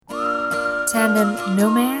Tandem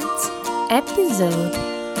Nomads, episode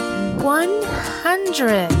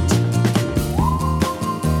 100.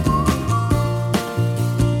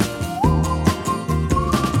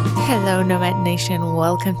 Hello, Nomad Nation.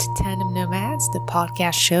 Welcome to Tandem Nomads, the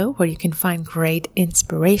podcast show where you can find great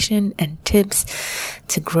inspiration and tips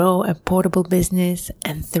to grow a portable business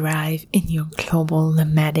and thrive in your global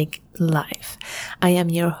nomadic life. I am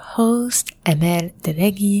your host, Emel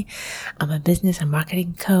Deregi. I'm a business and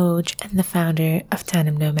marketing coach and the founder of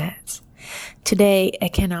Tandem Nomads. Today, I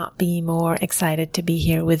cannot be more excited to be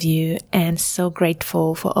here with you and so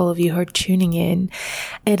grateful for all of you who are tuning in.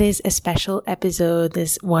 It is a special episode,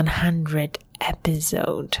 this 100th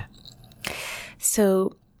episode.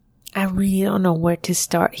 So I really don't know where to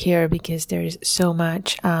start here because there's so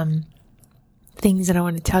much things that I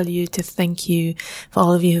want to tell you, to thank you for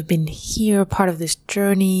all of you who've been here, part of this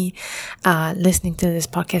journey, listening to this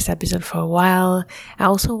podcast episode for a while. I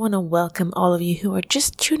also want to welcome all of you who are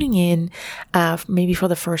just tuning in, maybe for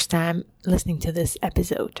the first time listening to this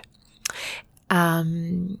episode.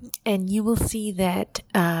 And you will see that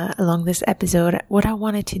along this episode, what I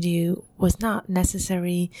wanted to do was not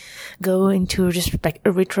necessarily go into just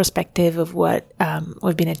a retrospective of what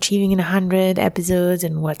we've been achieving in 100 episodes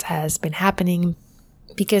and what has been happening,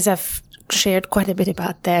 because I've shared quite a bit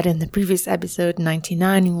about that in the previous episode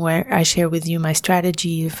 99, where I share with you my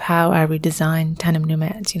strategy of how I redesigned Tandem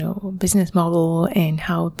Nomads, business model, and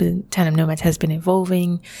how Tandem Nomads has been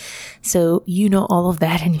evolving. So you know all of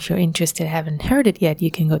that, and if you're interested, haven't heard it yet,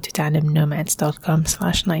 you can go to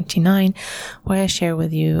tandemnomads.com/99, where I share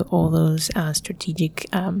with you all those strategic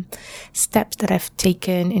steps that I've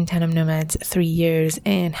taken in Tandem Nomads 3 years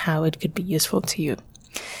and how it could be useful to you.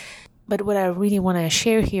 But what I really want to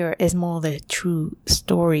share here is more the true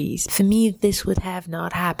stories. For me, this would have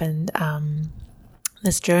not happened,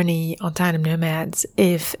 this journey on Tandem Nomads,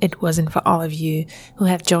 if it wasn't for all of you who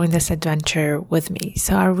have joined this adventure with me.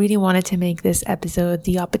 So I really wanted to make this episode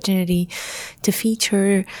the opportunity to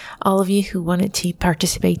feature all of you who wanted to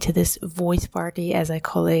participate to this voice party, as I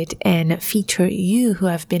call it, and feature you who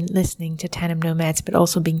have been listening to Tandem Nomads, but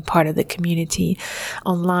also being part of the community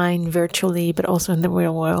online, virtually, but also in the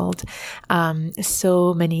real world.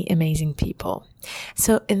 So many amazing people.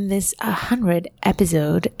 So in this 100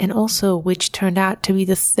 episode, and also which turned out to be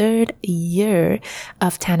the 3rd year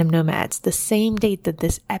of Tandem Nomads, the same date that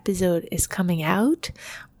this episode is coming out,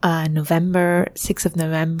 6th of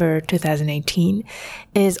November 2018,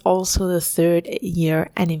 is also the 3rd year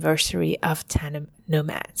anniversary of Tandem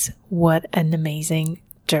Nomads. What an amazing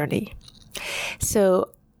journey. So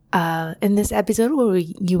in this episode, what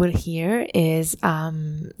you will hear is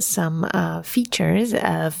some features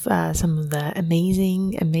of some of the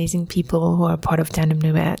amazing people who are part of Tandem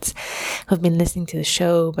Nomads, who have been listening to the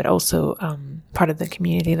show, but also part of the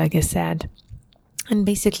community, like I said. And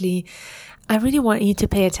basically, I really want you to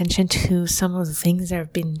pay attention to some of the things that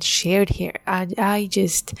have been shared here. I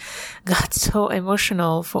just got so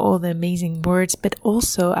emotional for all the amazing words, but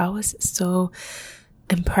also I was so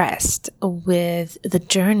impressed with the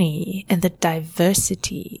journey and the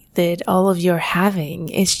diversity that all of you are having.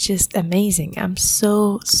 It's just amazing. I'm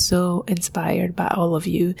so inspired by all of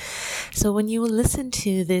you. So when you listen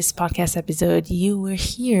to this podcast episode, you will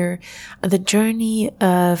hear the journey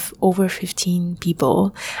of over 15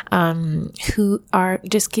 people who are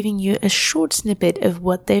just giving you a short snippet of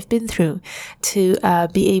what they've been through to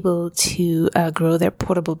be able to grow their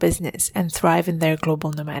portable business and thrive in their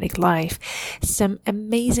global nomadic life. Some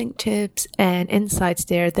amazing tips and insights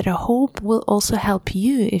there that I hope will also help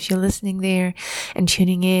you if you're listening there and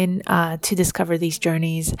tuning in to discover these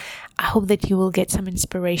journeys. I hope that you will get some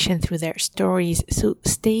inspiration through their stories. So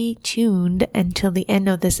stay tuned until the end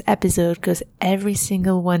of this episode, because every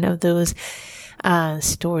single one of those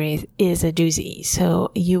stories is a doozy. So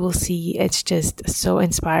you will see it's just so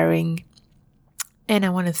inspiring. And I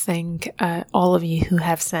want to thank all of you who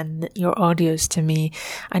have sent your audios to me.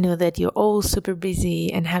 I know that you're all super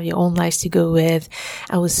busy and have your own lives to go with.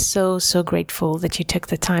 I was so grateful that you took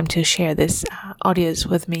the time to share this audios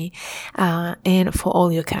with me, and for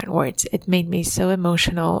all your kind words. It made me so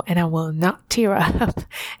emotional, and I will not tear up.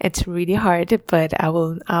 It's really hard, but I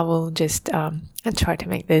will just try to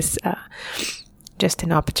make this just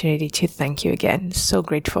an opportunity to thank you again. So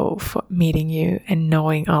grateful for meeting you and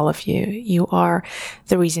knowing all of you. You are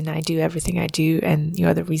the reason I do everything I do, and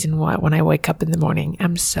you're the reason why when I wake up in the morning,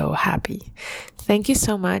 I'm so happy. Thank you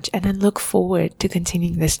so much, and I look forward to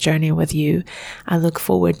continuing this journey with you. I look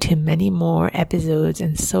forward to many more episodes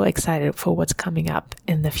and so excited for what's coming up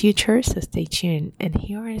in the future, so stay tuned. And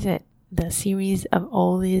here is it, the series of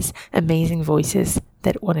all these amazing voices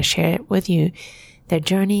that want to share it with you their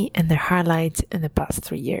journey and their highlights in the past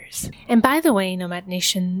 3 years. And by the way, Nomad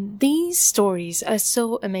Nation, these stories are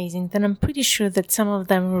so amazing that I'm pretty sure that some of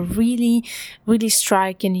them will really, really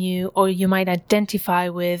strike in you or you might identify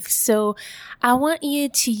with. So I want you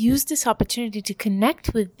to use this opportunity to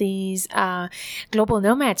connect with these global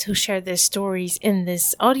nomads who share their stories in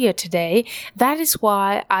this audio today. That is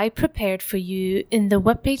why I prepared for you in the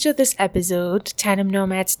webpage of this episode,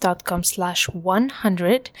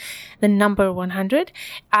 tandemnomads.com/100, the number 100.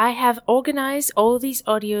 I have organized all these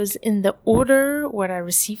audios in the order where I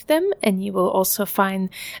received them, and you will also find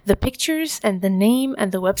the pictures and the name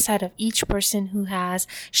and the website of each person who has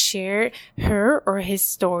shared her or his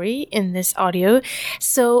story in this audio.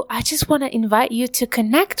 So I just want to invite you to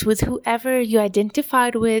connect with whoever you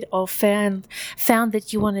identified with or found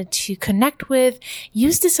that you wanted to connect with.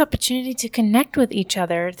 Use this opportunity to connect with each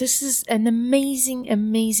other. This is an amazing,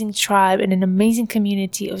 amazing tribe and an amazing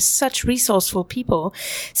community of such resourceful people.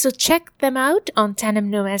 So check them out on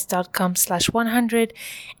tandemnomads.com/100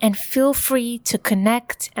 and feel free to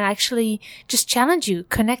connect and actually just challenge you.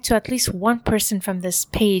 Connect to at least one person from this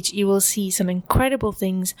page. You will see some incredible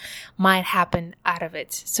things might happen out of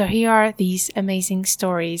it. So here are these amazing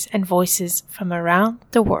stories and voices from around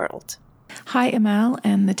the world. Hi, Amal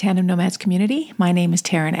and the Tandem Nomads community. My name is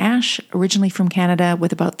Taryn Ash, originally from Canada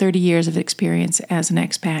with about 30 years of experience as an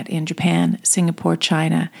expat in Japan, Singapore,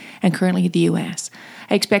 China, and currently the US.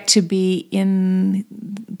 I expect to be in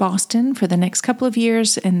Boston for the next couple of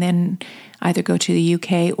years and then either go to the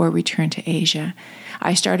UK or return to Asia.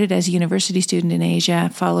 I started as a university student in Asia,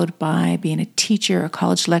 followed by being a teacher, a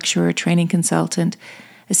college lecturer, training consultant,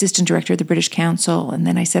 assistant director of the British Council, and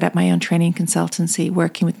then I set up my own training consultancy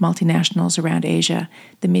working with multinationals around Asia,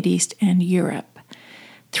 the Mideast, and Europe.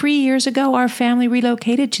 3 years ago, our family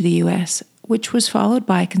relocated to the US, which was followed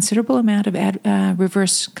by a considerable amount of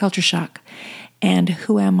reverse culture shock and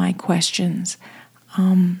who am I questions.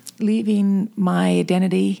 Leaving my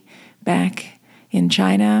identity back in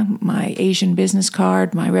China, my Asian business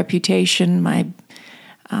card, my reputation, my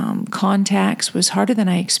contacts was harder than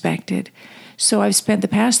I expected. So I've spent the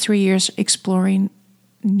past 3 years exploring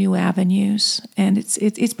new avenues, and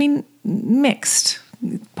it's been mixed,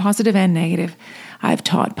 positive and negative. I've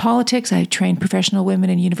taught politics. I've trained professional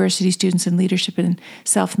women and university students in leadership and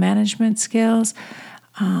self-management skills.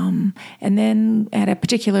 And then at a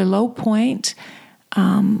particular low point,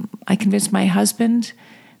 I convinced my husband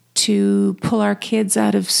to pull our kids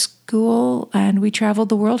out of school, and we traveled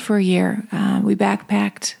the world for a year. We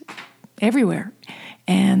backpacked everywhere.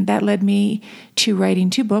 And that led me to writing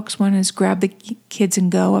 2 books. One is Grab the Kids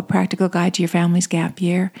and Go, A Practical Guide to Your Family's Gap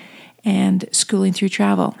Year, and Schooling Through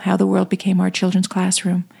Travel, How the World Became Our Children's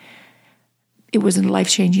Classroom. It was a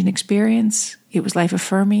life-changing experience. It was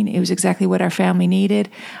life-affirming. It was exactly what our family needed,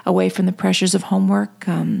 away from the pressures of homework,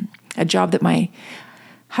 a job that my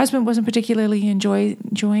husband wasn't particularly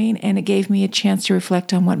enjoying, and it gave me a chance to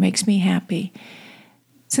reflect on what makes me happy.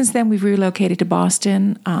 Since then, we've relocated to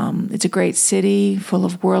Boston. It's a great city full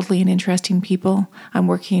of worldly and interesting people. I'm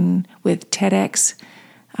working with TEDx,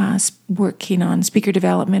 working on speaker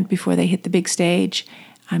development before they hit the big stage.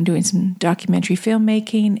 I'm doing some documentary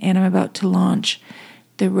filmmaking, and I'm about to launch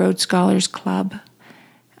the Rhodes Scholars Club,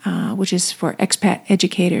 which is for expat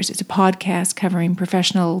educators. It's a podcast covering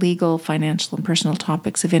professional, legal, financial, and personal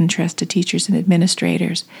topics of interest to teachers and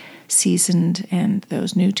administrators, seasoned and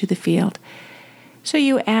those new to the field. So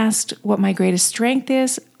you asked what my greatest strength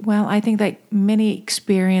is. Well, I think like many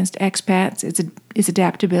experienced expats, it's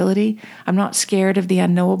adaptability. I'm not scared of the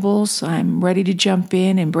unknowables. I'm ready to jump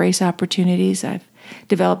in, embrace opportunities. I've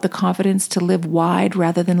developed the confidence to live wide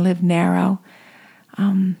rather than live narrow.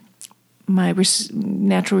 My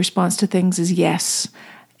natural response to things is yes,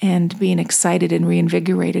 and being excited and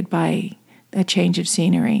reinvigorated by a change of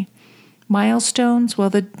scenery. Milestones,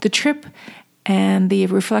 well, the trip and the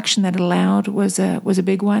reflection that it allowed was a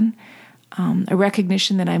big one. A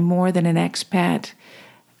recognition that I'm more than an expat.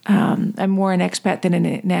 I'm more an expat than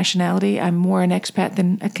a nationality. I'm more an expat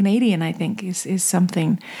than a Canadian, I think, is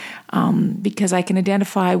something. Because I can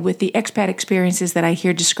identify with the expat experiences that I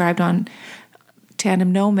hear described on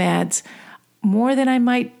Tandem Nomads more than I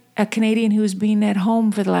might a Canadian who's been at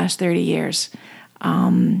home for the last 30 years.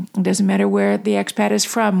 It doesn't matter where the expat is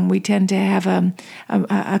from. We tend to have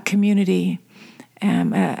a community,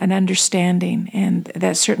 an understanding, and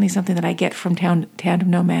that's certainly something that I get from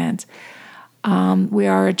Tandem Nomads. We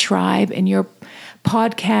are a tribe, and your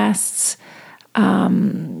podcasts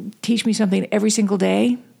teach me something every single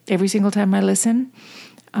day, every single time I listen.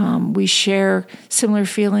 We share similar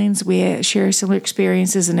feelings, we share similar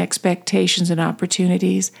experiences and expectations and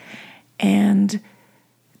opportunities, and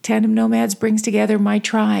Tandem Nomads brings together my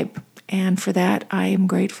tribe, and for that, I am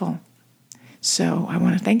grateful. So I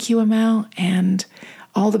want to thank you, Amel, and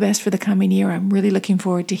all the best for the coming year. I'm really looking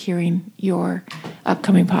forward to hearing your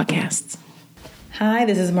upcoming podcasts. Hi,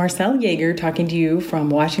 this is Marcelle Yeager talking to you from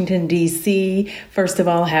Washington, D.C. First of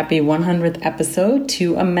all, happy 100th episode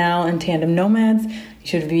to Amel and Tandem Nomads. You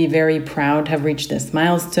should be very proud to have reached this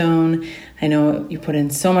milestone. I know you put in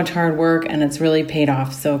so much hard work and it's really paid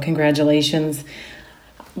off, so congratulations.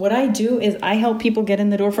 What I do is I help people get in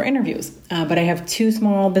the door for interviews, but I have 2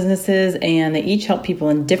 small businesses and they each help people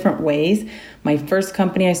in different ways. My first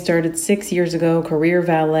company I started 6 years ago, Career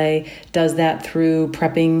Valet, does that through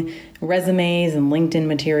prepping resumes and LinkedIn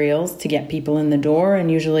materials to get people in the door. And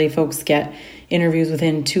usually folks get interviews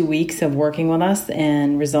within 2 weeks of working with us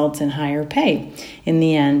and results in higher pay in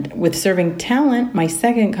the end. With Serving Talent, my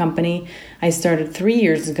second company I started 3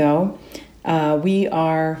 years ago, we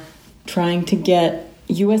are trying to get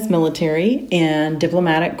U.S. military and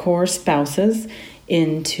diplomatic corps spouses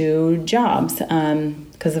into jobs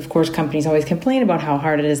because, of course, companies always complain about how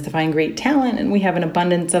hard it is to find great talent, and we have an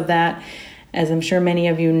abundance of that, as I'm sure many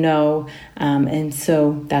of you know, and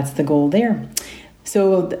so that's the goal there.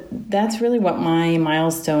 So that's really what my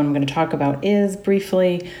milestone I'm going to talk about is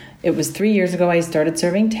briefly. It was 3 years ago I started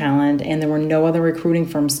Serving Talent, and there were no other recruiting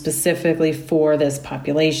firms specifically for this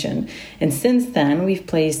population. And since then, we've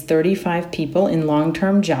placed 35 people in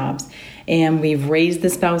long-term jobs, and we've raised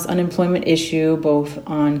the spouse unemployment issue both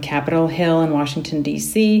on Capitol Hill in Washington,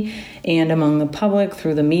 D.C., and among the public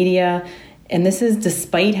through the media. And this is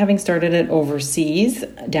despite having started it overseas,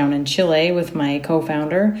 down in Chile with my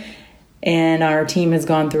co-founder. And our team has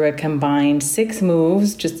gone through a combined 6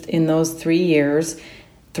 moves just in those 3 years.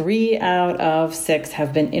 3 out of 6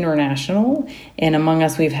 have been international, and among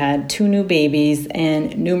us we've had 2 new babies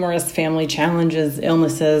and numerous family challenges,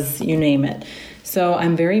 illnesses, you name it. So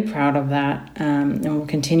I'm very proud of that, and we'll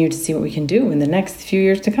continue to see what we can do in the next few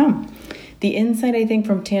years to come. The insight, I think,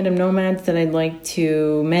 from Tandem Nomads that I'd like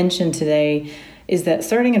to mention today is that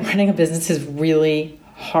starting and running a business is really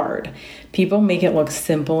hard. People make it look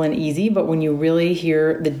simple and easy, but when you really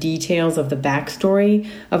hear the details of the backstory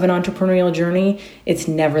of an entrepreneurial journey, it's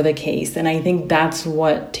never the case. And I think that's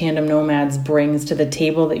what Tandem Nomads brings to the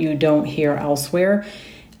table that you don't hear elsewhere,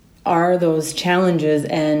 are those challenges,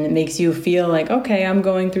 and makes you feel like, okay, I'm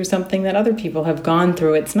going through something that other people have gone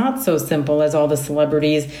through. It's not so simple as all the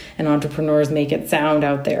celebrities and entrepreneurs make it sound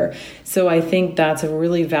out there. So I think that's a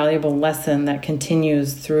really valuable lesson that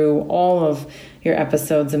continues through all of your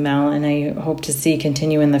episodes, Amel, and I hope to see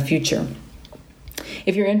continue in the future.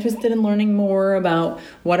 If you're interested in learning more about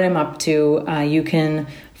what I'm up to, you can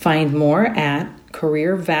find more at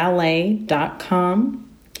careervalet.com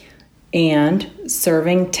and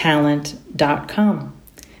servingtalent.com.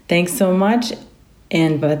 Thanks so much,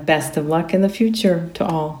 and best of luck in the future to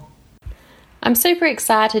all. I'm super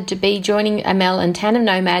excited to be joining Amel and Tandem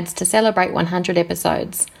Nomads to celebrate 100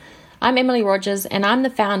 episodes. I'm Emily Rogers, and I'm the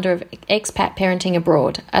founder of Expat Parenting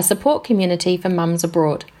Abroad, a support community for mums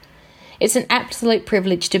abroad. It's an absolute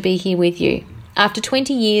privilege to be here with you. After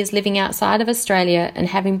 20 years living outside of Australia and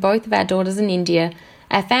having both of our daughters in India,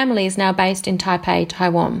 our family is now based in Taipei,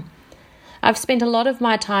 Taiwan. I've spent a lot of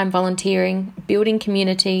my time volunteering, building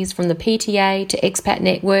communities from the PTA to expat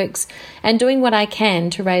networks, and doing what I can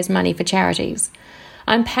to raise money for charities.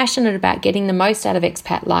 I'm passionate about getting the most out of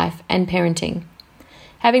expat life and parenting.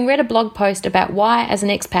 Having read a blog post about why, as an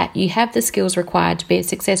expat, you have the skills required to be a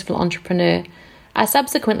successful entrepreneur, I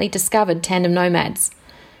subsequently discovered Tandem Nomads.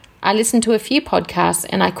 I listened to a few podcasts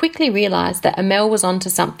and I quickly realised that Amel was onto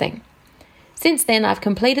something. Since then, I've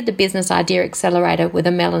completed the Business Idea Accelerator with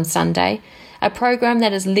Amel and Sunday, a program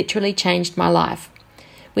that has literally changed my life.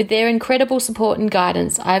 With their incredible support and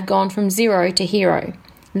guidance, I have gone from 0 to hero,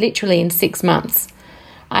 literally in 6 months.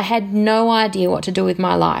 I had no idea what to do with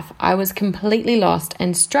my life. I was completely lost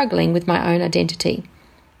and struggling with my own identity.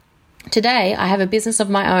 Today, I have a business of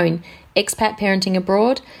my own, Expat Parenting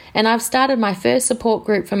Abroad, and I've started my first support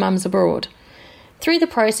group for mums abroad. Through the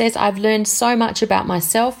process, I've learned so much about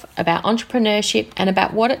myself, about entrepreneurship, and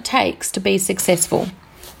about what it takes to be successful.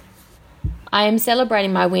 I am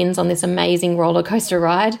celebrating my wins on this amazing roller coaster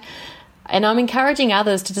ride, and I'm encouraging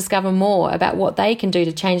others to discover more about what they can do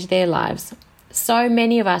to change their lives. So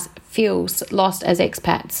many of us feel lost as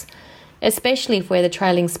expats, especially if we're the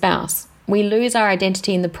trailing spouse. We lose our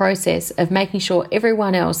identity in the process of making sure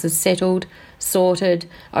everyone else is settled, sorted,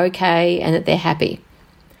 okay, and that they're happy.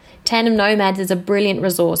 Tandem Nomads is a brilliant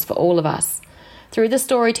resource for all of us. Through the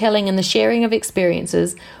storytelling and the sharing of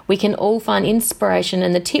experiences, we can all find inspiration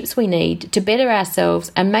and the tips we need to better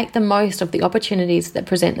ourselves and make the most of the opportunities that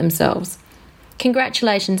present themselves.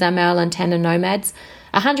 Congratulations, Amel and Tandem Nomads.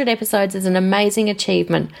 100 episodes is an amazing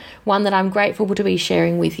achievement, one that I'm grateful to be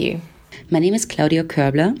sharing with you. My name is Claudia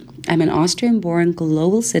Körbler. I'm an Austrian-born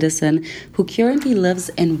global citizen who currently lives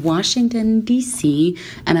in Washington, D.C.,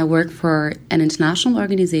 and I work for an international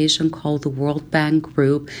organization called the World Bank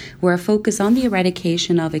Group, where I focus on the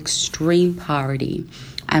eradication of extreme poverty.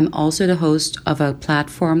 I'm also the host of a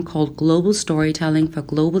platform called Global Storytelling for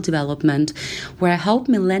Global Development, where I help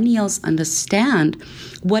millennials understand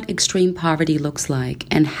what extreme poverty looks like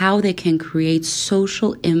and how they can create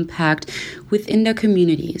social impact within their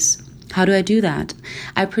communities. How do I do that?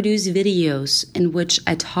 I produce videos in which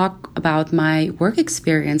I talk about my work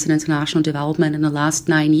experience in international development in the last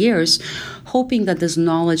 9 years, hoping that this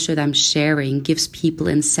knowledge that I'm sharing gives people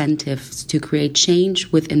incentives to create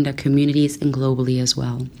change within their communities and globally as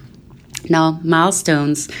well. Now,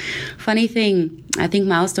 milestones. Funny thing, I think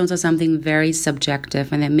milestones are something very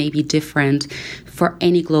subjective and they may be different for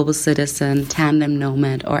any global citizen, tandem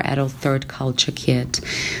nomad, or adult third culture kid.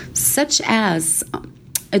 Such as,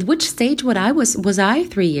 at which stage was I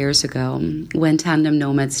 3 years ago when Tandem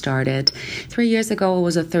Nomad started? 3 years ago, I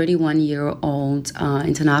was a 31-year-old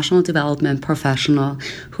international development professional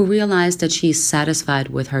who realized that she's satisfied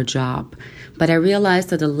with her job. But I realized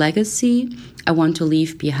that the legacy I want to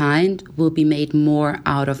leave behind will be made more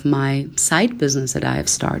out of my side business that I have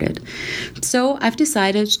started. So I've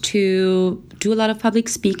decided to do a lot of public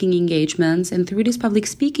speaking engagements. And through this public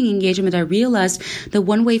speaking engagement, I realized that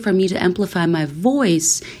one way for me to amplify my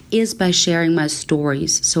voice is by sharing my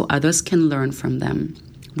stories so others can learn from them.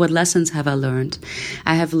 What lessons have I learned?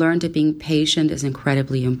 I have learned that being patient is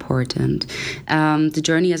incredibly important. The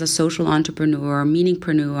journey as a social entrepreneur,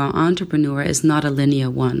 meaningpreneur, entrepreneur is not a linear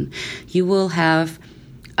one. You will have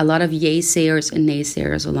a lot of yay-sayers and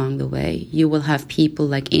naysayers along the way. You will have people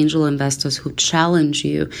like angel investors who challenge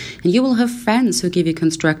you, and you will have friends who give you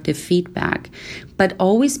constructive feedback. But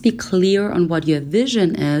always be clear on what your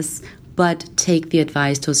vision is, but take the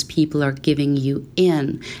advice those people are giving you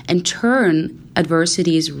in and turn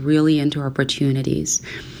adversities really into opportunities.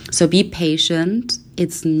 So be patient.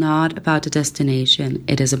 It's not about the destination.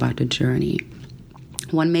 It is about the journey.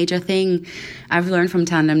 One major thing I've learned from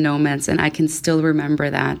Tandem Nomads, and I can still remember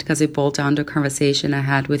that because it boiled down to a conversation I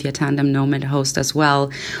had with your Tandem Nomad host as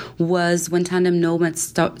well, was when Tandem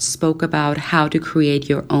Nomads spoke about how to create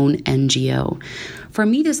your own NGO. For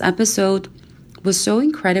me, this episode was so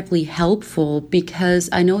incredibly helpful because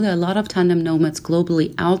I know there are a lot of tandem nomads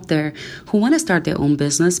globally out there who want to start their own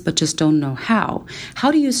business but just don't know how. How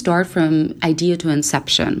do you start from idea to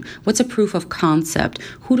inception? What's a proof of concept?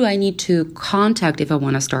 Who do I need to contact if I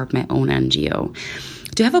want to start my own NGO?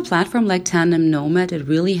 To have a platform like Tandem Nomad that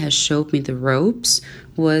really has showed me the ropes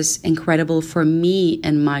was incredible for me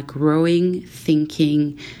in my growing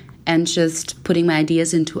thinking and just putting my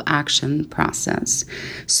ideas into action process.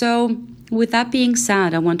 So with that being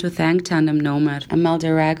said, I want to thank Tandem Nomad. Amel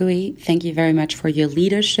Darragoui, thank you very much for your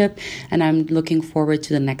leadership, and I'm looking forward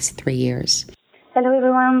to the next 3 years. Hello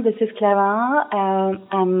everyone, this is Clara.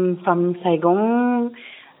 I'm from Saigon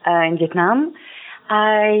in Vietnam.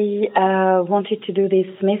 I wanted to do this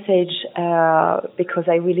message because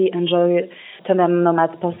I really enjoy Tandem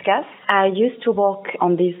Nomad podcast. I used to work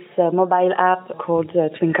on this mobile app called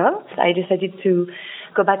Twinkle. I decided to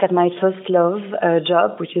go back at my first love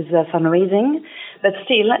job, which is fundraising. But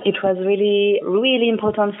still, it was really, really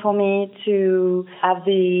important for me to have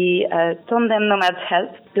the Tandem Nomad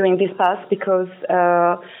help during this path because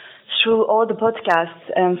through all the podcasts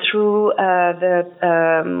and through the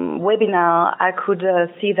webinar, I could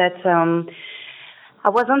see that I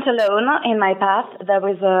wasn't alone in my path. There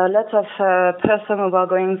was a lot of persons who were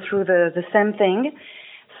going through the same thing.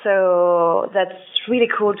 So that's really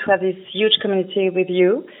cool to have this huge community with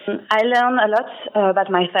you. I learned a lot about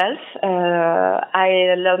myself.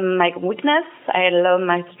 I learned my weakness. I learned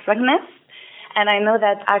my strengthness. And I know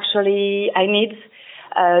that actually I need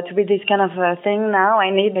to be this kind of thing now. I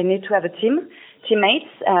need to have a teammates.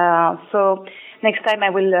 So next time I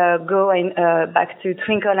will go back to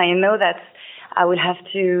Twinkle. I know that I will have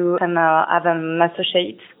to have an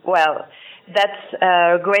associate. Well, that's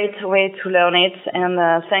a great way to learn it,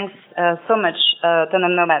 and thanks so much,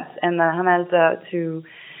 Tandem Nomads and Amel, to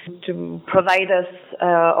provide us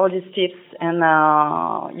all these tips. And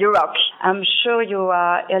you rock. I'm sure you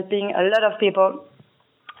are helping a lot of people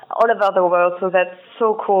all over the world, so that's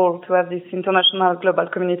so cool to have these international global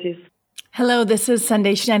communities. Hello, this is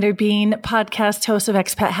Sunday Schneider-Bean, podcast host of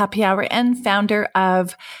Expat Happy Hour and founder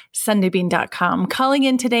of SundayBean.com, calling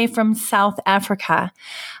in today from South Africa.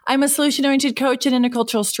 I'm a solution-oriented coach and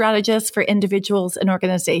intercultural strategist for individuals and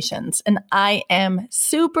organizations, and I am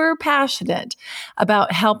super passionate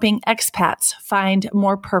about helping expats find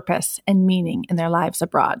more purpose and meaning in their lives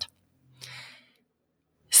abroad.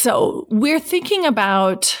 So we're thinking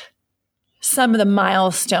about some of the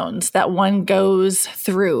milestones that one goes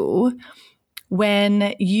through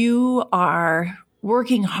when you are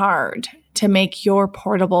working hard to make your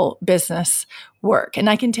portable business work. And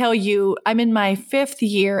I can tell you, I'm in my 5th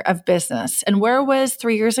year of business, and where I was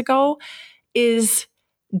 3 years ago is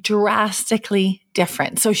drastically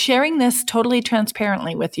different. So sharing this totally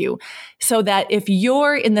transparently with you so that if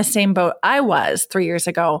you're in the same boat I was 3 years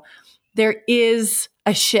ago, there is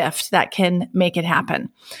a shift that can make it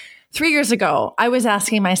happen. 3 years ago, I was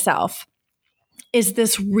asking myself, is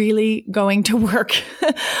this really going to work?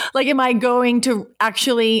 Like, am I going to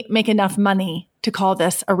actually make enough money to call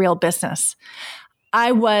this a real business?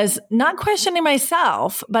 I was not questioning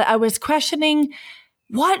myself, but I was questioning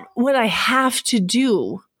what would I have to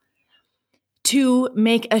do to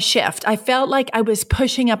make a shift. I felt like I was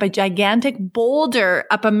pushing up a gigantic boulder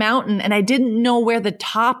up a mountain and I didn't know where the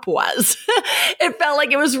top was. It felt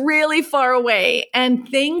like it was really far away. And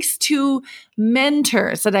thanks to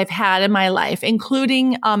mentors that I've had in my life,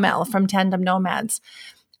 including Amel from Tandem Nomads,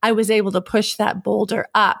 I was able to push that boulder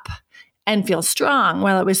up and feel strong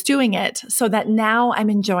while I was doing it so that now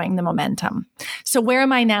I'm enjoying the momentum. So where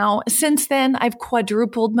am I now? Since then, I've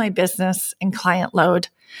quadrupled my business and client load.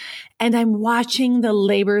 And I'm watching the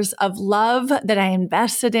labors of love that I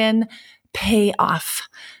invested in pay off.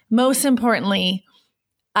 Most importantly,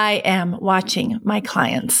 I am watching my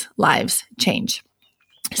clients' lives change.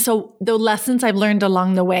 So the lessons I've learned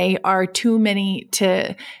along the way are too many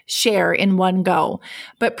to share in one go.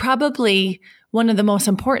 But probably one of the most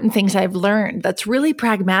important things I've learned that's really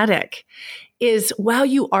pragmatic is while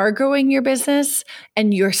you are growing your business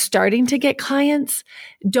and you're starting to get clients,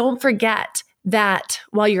 don't forget that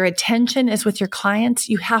while your attention is with your clients,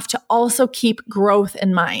 you have to also keep growth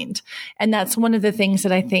in mind. And that's one of the things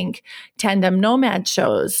that I think Tandem Nomad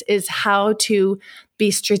shows is how to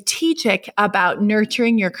be strategic about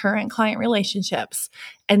nurturing your current client relationships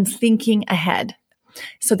and thinking ahead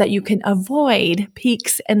so that you can avoid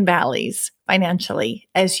peaks and valleys financially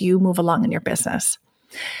as you move along in your business.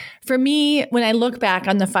 For me, when I look back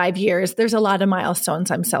on the 5 years, there's a lot of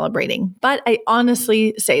milestones I'm celebrating. But I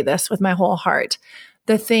honestly say this with my whole heart.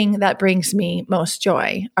 The thing that brings me most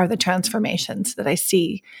joy are the transformations that I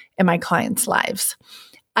see in my clients' lives.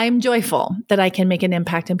 I'm joyful that I can make an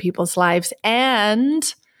impact in people's lives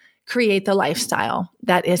and create the lifestyle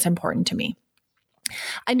that is important to me.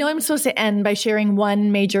 I know I'm supposed to end by sharing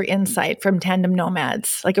one major insight from Tandem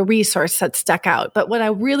Nomads, like a resource that stuck out. But what I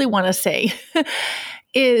really want to say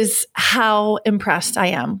is how impressed I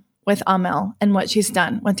am with Amel and what she's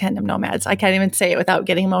done with Tandem Nomads. I can't even say it without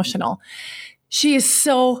getting emotional. She is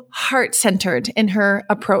so heart-centered in her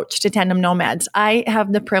approach to Tandem Nomads. I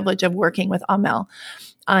have the privilege of working with Amel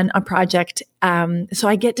on a project. So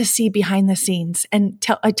I get to see behind the scenes. And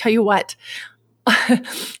I tell you what,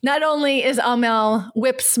 not only is Amel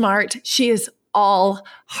whip smart, she is all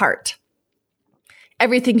heart.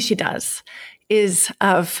 Everything she does is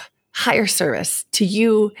of higher service to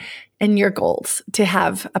you and your goals to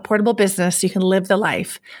have a portable business so you can live the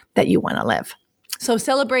life that you want to live. So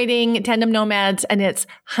celebrating Tandem Nomads and its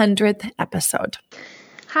 100th episode.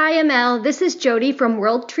 Hi, Amel. This is Jody from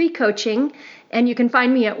World Tree Coaching, and you can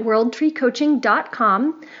find me at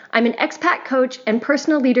worldtreecoaching.com. I'm an expat coach and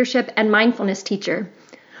personal leadership and mindfulness teacher.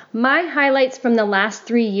 My highlights from the last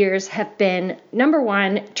 3 years have been, number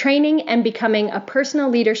one, training and becoming a personal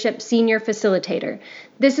leadership senior facilitator.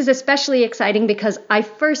 This is especially exciting because I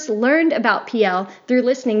first learned about PL through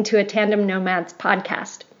listening to a Tandem Nomads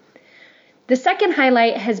podcast. The second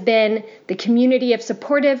highlight has been the community of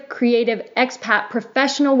supportive, creative, expat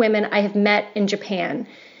professional women I have met in Japan.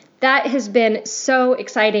 That has been so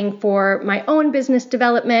exciting for my own business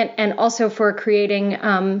development and also for creating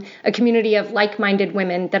a community of like-minded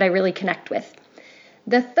women that I really connect with.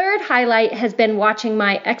 The third highlight has been watching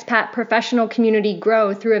my expat professional community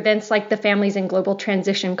grow through events like the Families in Global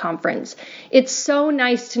Transition Conference. It's so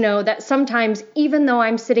nice to know that sometimes, even though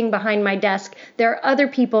I'm sitting behind my desk, there are other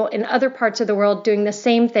people in other parts of the world doing the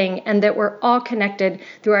same thing, and that we're all connected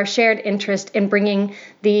through our shared interest in bringing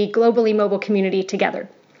the globally mobile community together.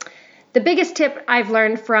 The biggest tip I've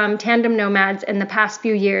learned from Tandem Nomads in the past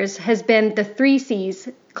few years has been the 3 C's: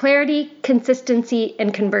 clarity, consistency,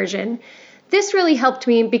 and conversion. This really helped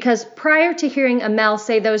me because prior to hearing Amel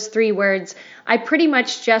say those 3 words, I pretty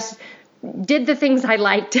much just did the things I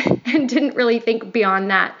liked and didn't really think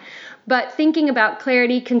beyond that. But thinking about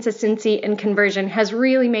clarity, consistency, and conversion has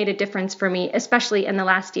really made a difference for me, especially in the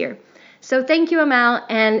last year. So thank you, Amel,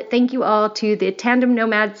 and thank you all to the Tandem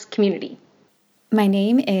Nomads community. My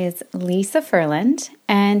name is Lisa Furland,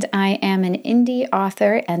 and I am an indie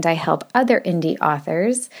author, and I help other indie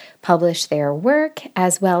authors publish their work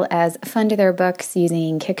as well as fund their books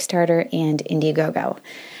using Kickstarter and Indiegogo.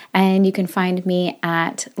 And you can find me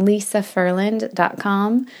at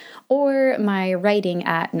lisafurland.com or my writing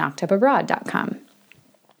at knockedupabroad.com.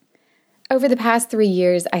 Over the past 3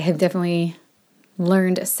 years, I have definitely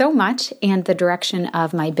learned so much, and the direction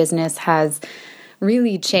of my business has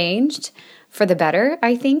really changed for the better.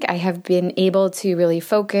 I think I have been able to really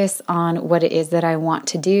focus on what it is that I want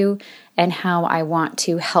to do and how I want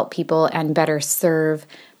to help people and better serve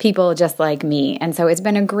people just like me. And so it's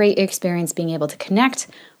been a great experience being able to connect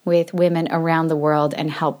with women around the world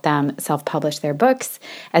and help them self-publish their books,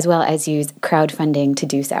 as well as use crowdfunding to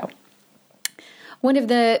do so. One of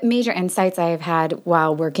the major insights I have had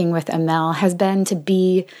while working with Amel has been to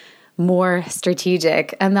be more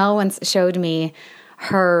strategic. Amel once showed me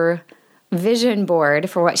her vision board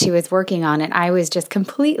for what she was working on, and I was just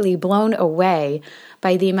completely blown away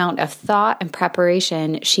by the amount of thought and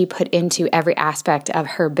preparation she put into every aspect of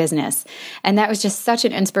her business. And that was just such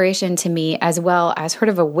an inspiration to me, as well as sort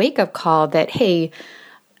of a wake-up call that, hey,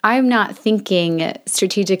 I'm not thinking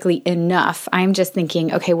strategically enough. I'm just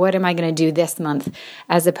thinking, okay, what am I going to do this month,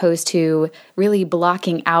 as opposed to really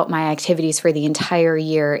blocking out my activities for the entire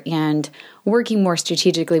year and working more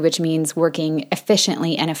strategically, which means working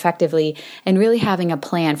efficiently and effectively and really having a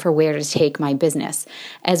plan for where to take my business,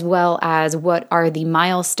 as well as what are the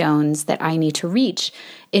milestones that I need to reach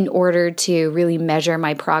in order to really measure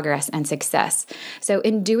my progress and success. So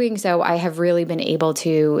in doing so, I have really been able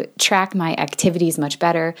to track my activities much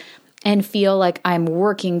better and feel like I'm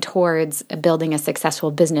working towards building a successful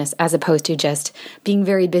business, as opposed to just being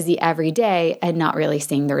very busy every day and not really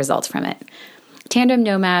seeing the results from it. Tandem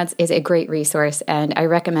Nomads is a great resource, and I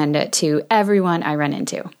recommend it to everyone I run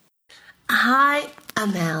into. Hi,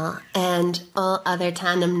 Amel, and all other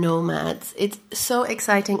Tandem Nomads. It's so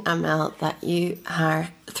exciting, Amel, that you are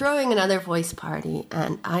throwing another voice party,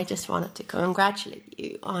 and I just wanted to congratulate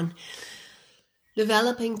you on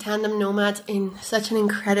developing Tandem Nomads in such an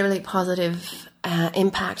incredibly positive,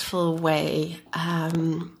 impactful way.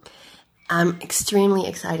 I'm extremely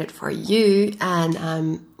excited for you, and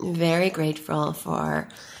I'm very grateful for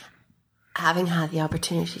having had the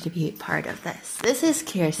opportunity to be part of this. This is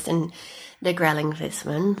Kirsten de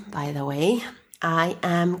Grelling-Visman, by the way. I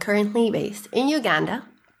am currently based in Uganda,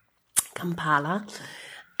 Kampala,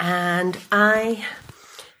 and I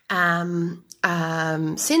am,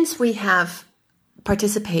 since we have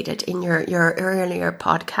participated in your earlier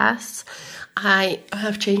podcasts, I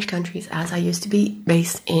have changed countries, as I used to be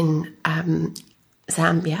based in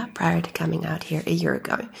Zambia prior to coming out here a year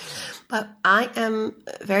ago. But I am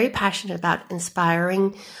very passionate about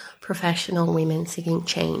inspiring professional women seeking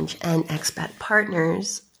change and expat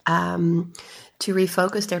partners to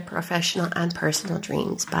refocus their professional and personal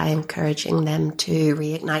dreams by encouraging them to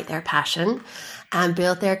reignite their passion and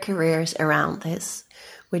build their careers around this,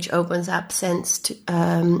 which opens up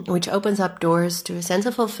doors to a sense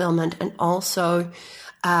of fulfillment, and also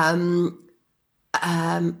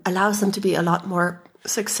allows them to be a lot more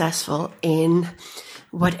successful in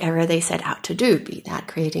whatever they set out to do, be that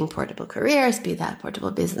creating portable careers, be that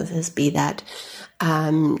portable businesses, be that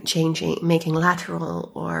making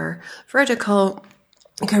lateral or vertical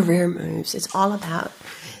career moves. It's all about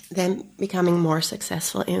them becoming more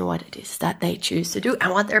successful in what it is that they choose to do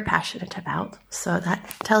and what they're passionate about. So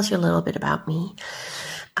that tells you a little bit about me.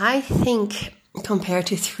 I think compared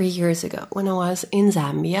to 3 years ago when I was in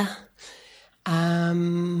Zambia,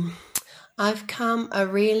 I've come a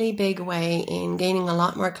really big way in gaining a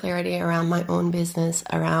lot more clarity around my own business,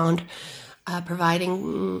 around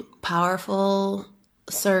providing powerful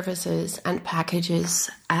services and packages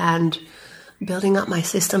and building up my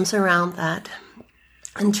systems around that,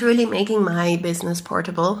 and truly making my business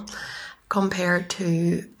portable compared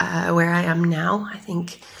to where I am now. I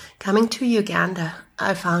think coming to Uganda,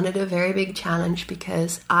 I found it a very big challenge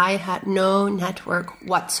because I had no network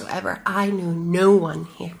whatsoever. I knew no one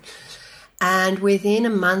here. And within a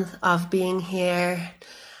month of being here,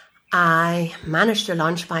 I managed to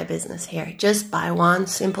launch my business here just by one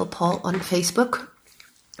simple poll on Facebook,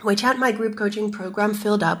 which had my group coaching program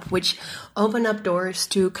filled up, which opened up doors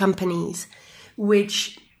to companies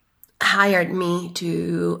which hired me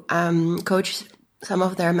to coach some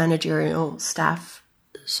of their managerial staff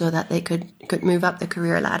so that they could move up the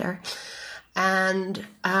career ladder. And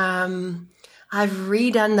I've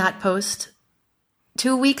redone that post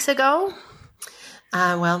 2 weeks ago.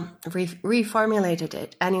 Reformulated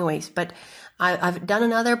it anyways, but I've done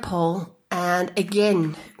another poll, and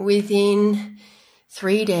again, within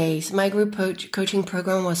 3 days, my group coaching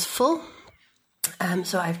program was full.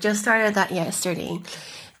 So I've just started that yesterday,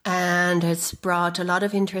 and it's brought a lot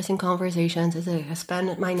of interesting conversations as I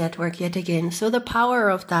expanded my network yet again. So the power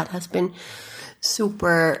of that has been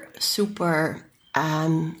super, super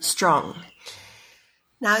strong.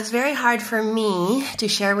 Now, it's very hard for me to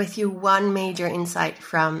share with you one major insight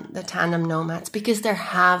from the Tandem Nomads because there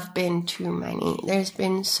have been too many. There's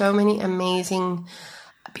been so many amazing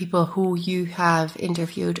people who you have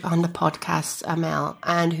interviewed on the podcast, Amel,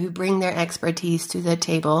 and who bring their expertise to the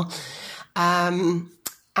table, and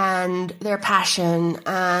their passion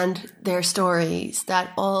and their stories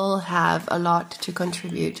that all have a lot to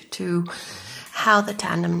contribute to how the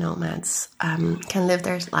Tandem Nomads can live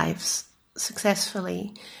their lives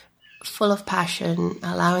successfully, full of passion,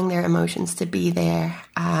 allowing their emotions to be there,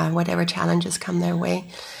 whatever challenges come their way.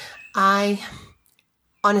 I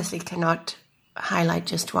honestly cannot highlight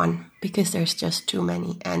just one because there's just too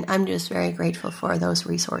many, and I'm just very grateful for those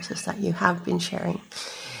resources that you have been sharing.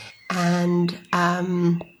 And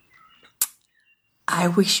I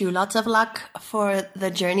wish you lots of luck for the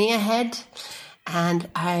journey ahead, and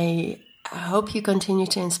I hope you continue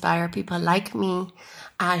to inspire people like me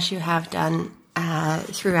as you have done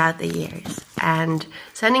throughout the years. And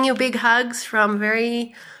sending you big hugs from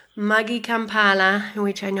very muggy Kampala,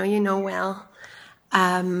 which I know you know well.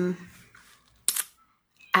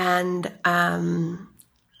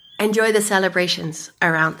 Enjoy the celebrations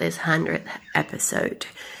around this 100th episode.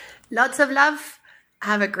 Lots of love.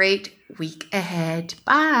 Have a great week ahead.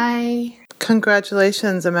 Bye.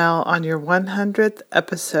 Congratulations, Amel, on your 100th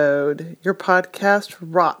episode. Your podcast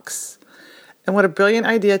rocks. And what a brilliant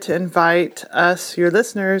idea to invite us, your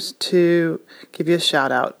listeners, to give you a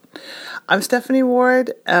shout out. I'm Stephanie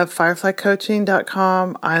Ward of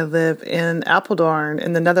fireflycoaching.com. I live in Apeldoorn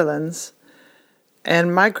in the Netherlands.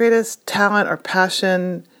 And my greatest talent or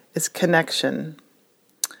passion is connection.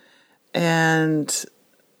 And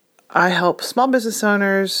I help small business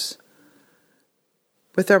owners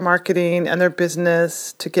with their marketing and their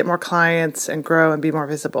business to get more clients and grow and be more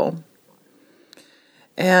visible.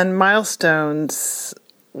 And milestones,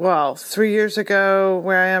 well, 3 years ago,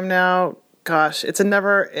 where I am now, gosh, it's a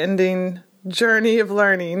never-ending journey of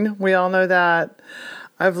learning. We all know that.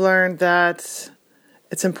 I've learned that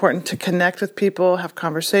it's important to connect with people, have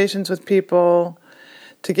conversations with people,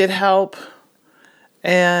 to get help.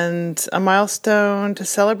 And a milestone to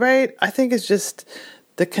celebrate, I think, is just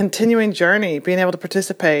the continuing journey, being able to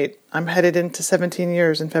participate. I'm headed into 17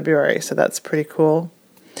 years in February, so that's pretty cool.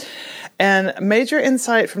 And major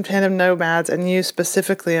insight from Tandem Nomads, and you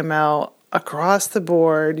specifically, Amel, across the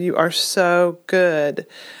board, you are so good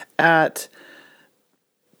at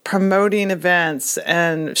promoting events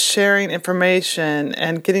and sharing information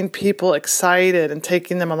and getting people excited and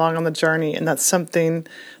taking them along on the journey. And that's something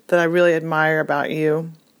that I really admire about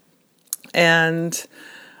you. And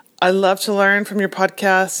I love to learn from your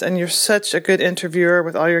podcasts, and you're such a good interviewer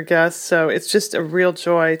with all your guests. So it's just a real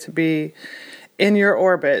joy to be in your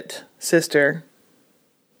orbit, sister.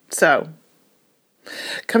 So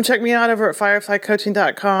come check me out over at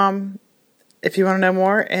fireflycoaching.com if you want to know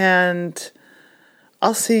more, and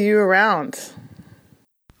I'll see you around.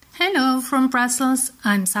 Hello from Brussels.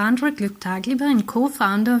 I'm Sandra Glück-Tagliber and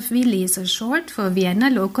co-founder of Vilesa, short for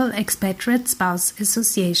Vienna Local Expatriate Spouse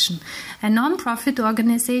Association, a non-profit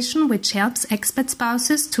organization which helps expat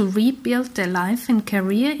spouses to rebuild their life and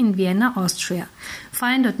career in Vienna, Austria.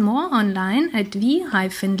 Find out more online at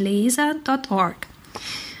v-lesa.org.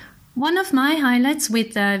 One of my highlights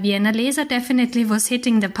with Vienna Leser definitely was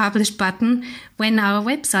hitting the publish button when our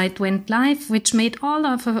website went live, which made all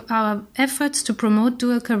of our efforts to promote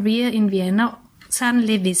dual career in Vienna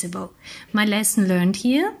suddenly visible. My lesson learned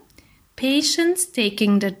here: patience,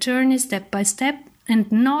 taking the journey step by step, and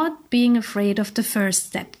not being afraid of the first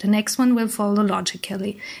step. The next one will follow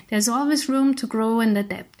logically. There's always room to grow and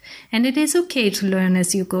adapt, and it is okay to learn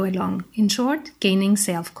as you go along. In short, gaining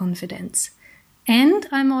self-confidence. And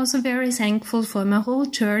I'm also very thankful for my whole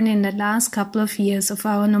journey in the last couple of years of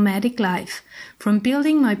our nomadic life, from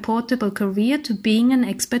building my portable career to being an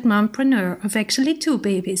expat mompreneur of actually 2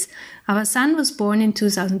 babies. Our son was born in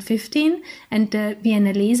 2015 and the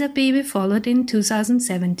Vienna Laser baby followed in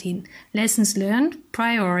 2017. Lessons learned: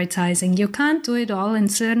 prioritizing. You can't do it all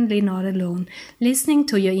and certainly not alone. Listening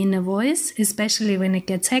to your inner voice, especially when it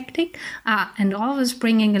gets hectic. And always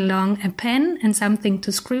bringing along a pen and something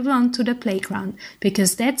to scribble on to the playground,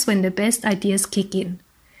 because that's when the best ideas kick in.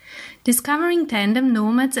 Discovering Tandem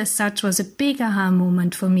Nomads as such was a big aha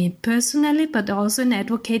moment for me personally, but also in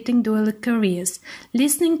advocating dual careers.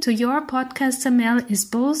 Listening to your podcast, Amel, is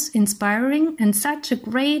both inspiring and such a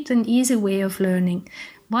great and easy way of learning.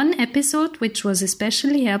 One episode which was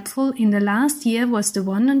especially helpful in the last year was the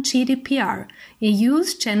one on GDPR,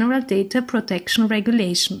 EU's General Data Protection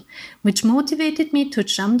Regulation, which motivated me to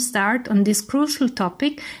jumpstart on this crucial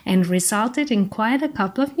topic and resulted in quite a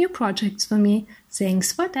couple of new projects for me.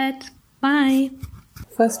 Thanks for that. Bye.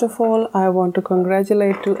 First of all, I want to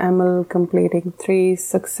congratulate to Amel completing 3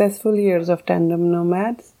 successful years of Tandem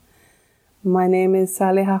Nomads. My name is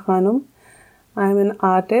Saleha Khanum. I'm an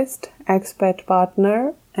artist, expat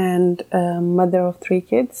partner, and mother of 3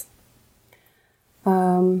 kids.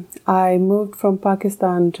 I moved from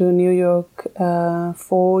Pakistan to New York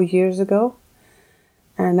 4 years ago,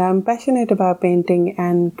 and I'm passionate about painting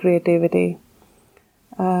and creativity.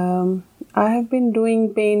 I have been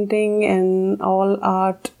doing painting and all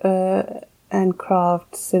art and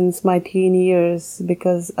craft since my teen years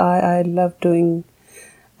because I love doing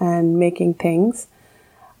and making things.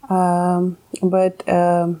 But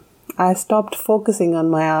I stopped focusing on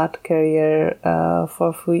my art career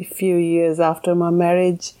for a few years after my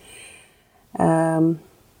marriage and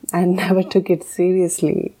never took it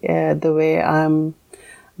seriously the way I'm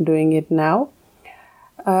doing it now.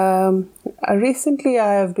 Recently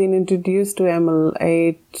I have been introduced to Amel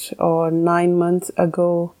 8 or 9 months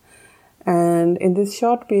ago, and in this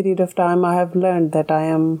short period of time I have learned that I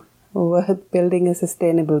am worth building a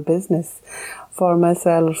sustainable business for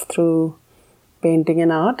myself through painting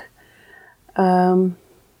and art.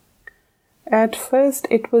 At first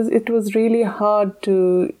it was really hard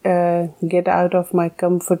to get out of my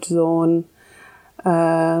comfort zone,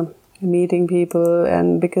 meeting people,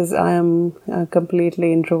 and because I am a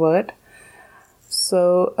completely introvert.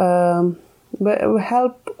 So, but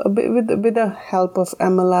with the help of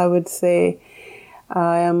Amel, I would say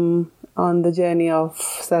I am on the journey of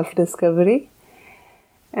self-discovery.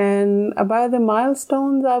 And about the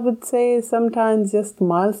milestones, I would say sometimes just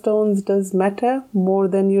milestones does matter more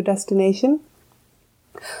than your destination.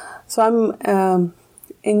 So I'm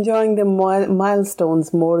enjoying the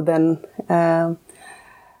milestones more than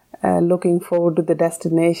looking forward to the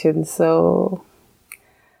destination. So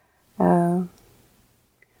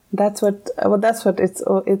that's what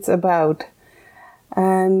it's about.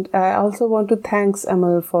 And I also want to thank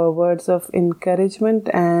Amel for words of encouragement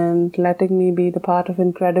and letting me be the part of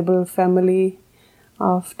incredible family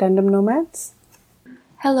of Tandem Nomads.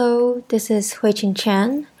 Hello, this is Huichin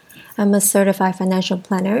Chan. I'm a certified financial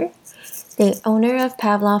planner, the owner of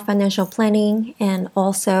Pavlov Financial Planning, and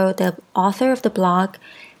also the author of the blog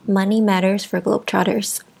Money Matters for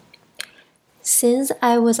Globetrotters. Since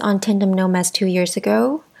I was on Tandem Nomads 2 years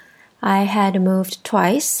ago, I had moved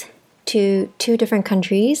twice to 2 different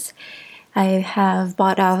countries. I have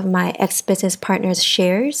bought out my ex-business partner's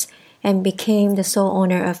shares and became the sole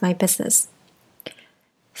owner of my business.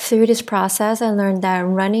 Through this process, I learned that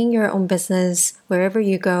running your own business wherever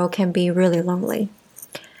you go can be really lonely.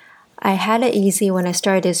 I had it easy when I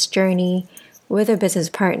started this journey with a business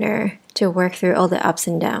partner to work through all the ups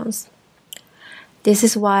and downs. This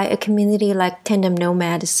is why a community like Tandem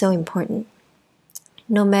Nomad is so important.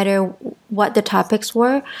 No matter what the topics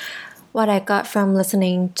were, what I got from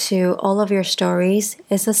listening to all of your stories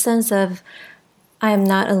is a sense of I am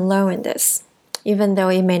not alone in this, even though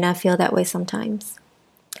it may not feel that way sometimes.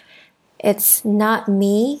 It's not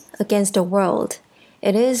me against the world.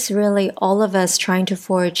 It is really all of us trying to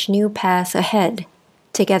forge new paths ahead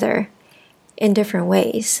together in different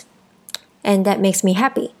ways. And that makes me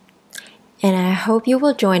happy. And I hope you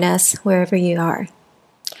will join us wherever you are.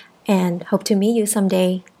 And hope to meet you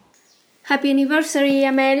someday. Happy anniversary,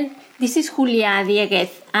 Amel. This is Julia Dieguez.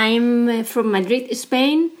 I'm from Madrid,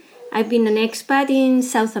 Spain. I've been an expat in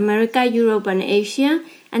South America, Europe, and Asia,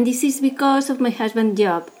 and this is because of my husband's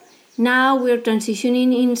job. Now we're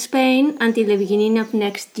transitioning in Spain until the beginning of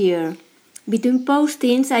next year. Between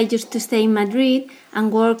postings, I used to stay in Madrid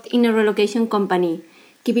and worked in a relocation company,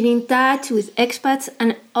 keeping in touch with expats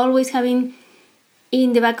and always having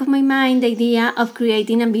in the back of my mind the idea of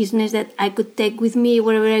creating a business that I could take with me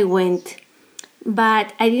wherever I went.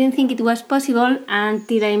 But I didn't think it was possible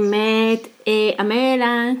until I met Amel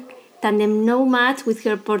and Tandem Nomads with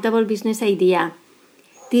her portable business idea.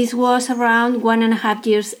 This was around 1.5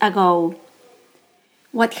 years ago.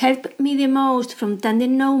 What helped me the most from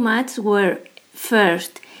Tandem Nomads were,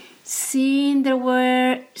 first, seeing there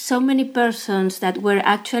were so many persons that were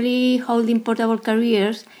actually holding portable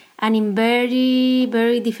careers and in very,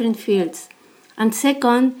 very different fields. And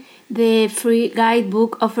second, the free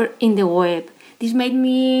guidebook offered in the web. This made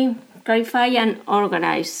me clarify and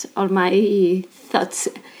organize all my thoughts.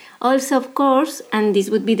 Also, of course, and this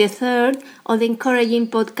would be the third, all the encouraging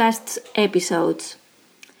podcast episodes.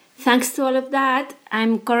 Thanks to all of that,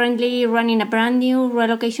 I'm currently running a brand new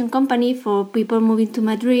relocation company for people moving to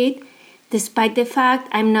Madrid, despite the fact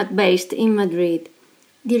I'm not based in Madrid.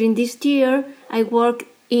 During this year, I worked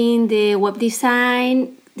in the web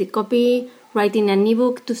design, the copy, writing an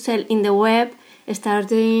ebook to sell in the web,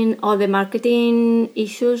 starting all the marketing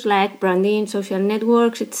issues like branding, social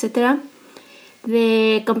networks, etc.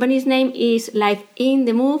 The company's name is Life in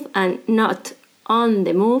the Move and not On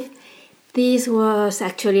the Move. This was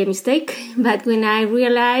actually a mistake, but when I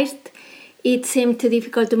realized it seemed too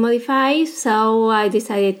difficult to modify, so I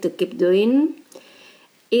decided to keep doing.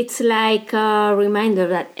 It's like a reminder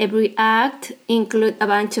that every act includes a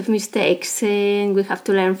bunch of mistakes and we have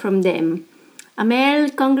to learn from them. Amel,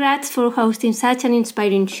 congrats for hosting such an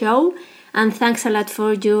inspiring show and thanks a lot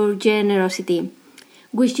for your generosity.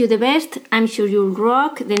 Wish you the best. I'm sure you'll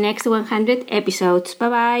rock the next 100 episodes.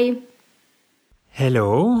 Bye-bye.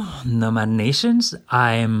 Hello, Nomad Nations.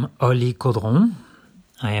 I'm Oli Caudron.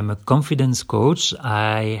 I am a confidence coach.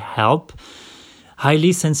 I help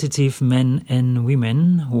highly sensitive men and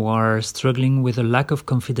women who are struggling with a lack of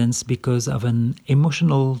confidence because of an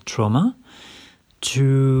emotional trauma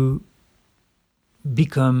to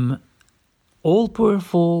become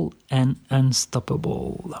all-powerful and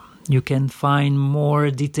unstoppable. You can find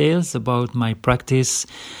more details about my practice,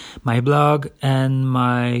 my blog, and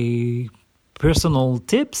my personal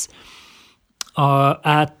tips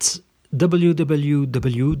at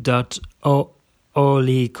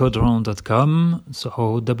www.olicaudron.com. So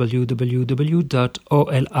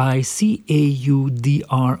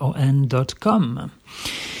www.olicaudron.com.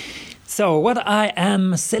 So what I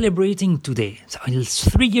am celebrating today. So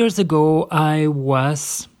 3 years ago, I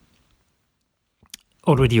was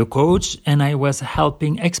already a coach and I was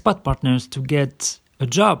helping expat partners to get a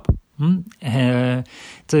job. So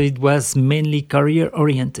it was mainly career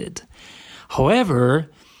oriented. However,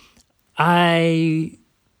 I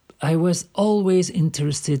was always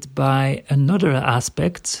interested by another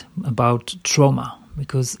aspect about trauma,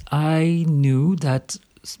 because I knew that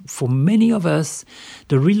for many of us,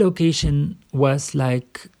 the relocation was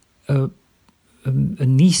like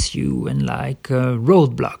an issue and like a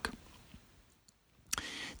roadblock.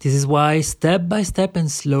 This is why step by step and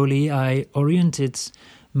slowly I oriented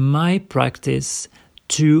my practice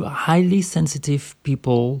to highly sensitive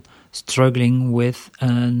people struggling with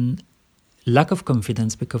a lack of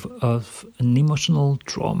confidence because of an emotional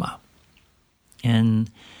trauma. And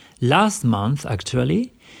last month,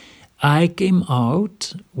 actually, I came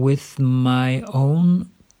out with my own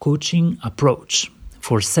coaching approach.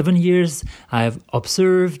 For 7 years, I've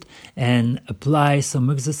observed and applied some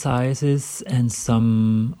exercises and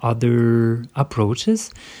some other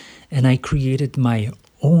approaches, and I created my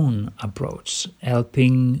own approach,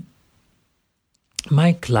 helping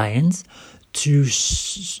my clients to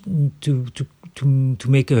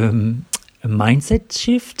make a mindset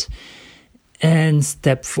shift and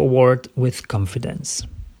step forward with confidence.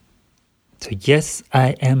 So yes,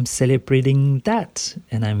 I am celebrating that,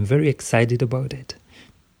 and I'm very excited about it.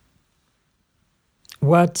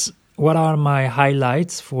 What are my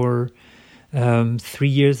highlights for 3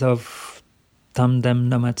 years of Tandem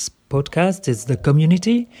Nomads podcast? It's the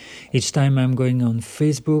community. Each time I'm going on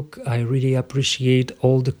Facebook, I really appreciate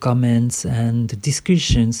all the comments and the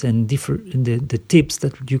discussions and the tips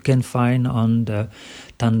that you can find on the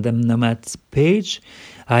Tandem Nomads page.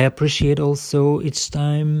 I appreciate also each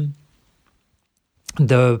time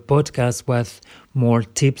the podcast with more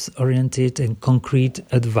tips-oriented and concrete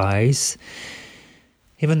advice,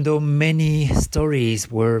 even though many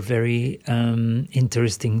stories were very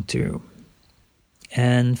interesting too.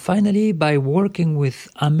 And finally, by working with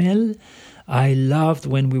Amel, I loved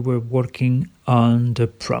when we were working on the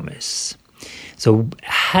promise. So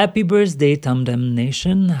happy birthday, Tandem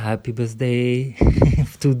Nation. Happy birthday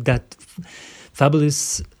to that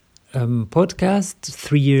fabulous podcast.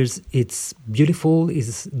 3 years, it's beautiful.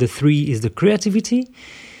 The 3 is the creativity.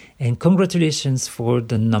 And congratulations for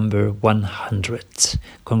the number 100.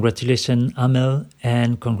 Congratulations, Amel,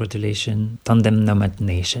 and congratulations, Tandem Nomad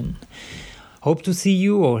Nation. Hope to see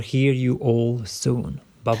you or hear you all soon.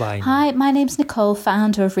 Bye-bye. Hi, my name's Nicole,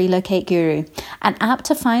 founder of Relocate Guru, an app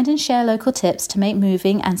to find and share local tips to make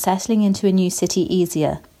moving and settling into a new city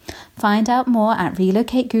easier. Find out more at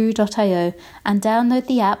relocateguru.io and download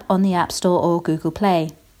the app on the App Store or Google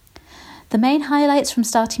Play. The main highlights from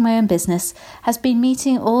starting my own business has been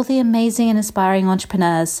meeting all the amazing and inspiring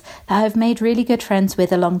entrepreneurs that I've made really good friends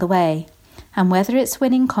with along the way. And whether it's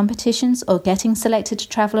winning competitions or getting selected to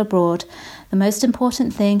travel abroad, the most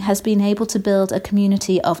important thing has been able to build a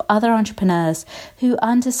community of other entrepreneurs who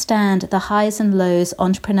understand the highs and lows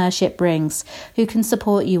entrepreneurship brings, who can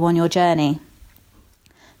support you on your journey.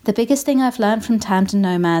 The biggest thing I've learned from Tandem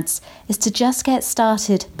Nomads is to just get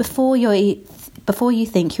started before you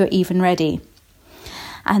think you're even ready.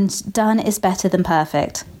 And done is better than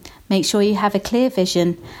perfect. Make sure you have a clear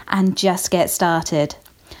vision and just get started.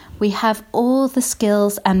 We have all the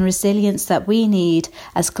skills and resilience that we need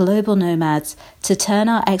as global nomads to turn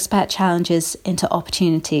our expat challenges into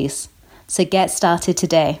opportunities. So get started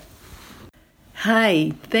today.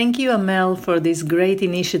 Hi, thank you, Amel, for this great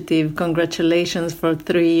initiative. Congratulations for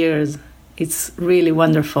 3 years. It's really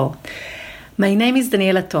wonderful. My name is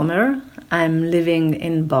Daniela Tomer. I'm living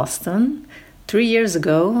in Boston. 3 years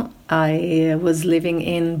ago, I was living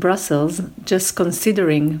in Brussels, just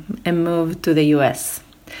considering a move to the US.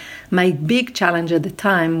 My big challenge at the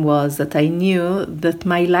time was that I knew that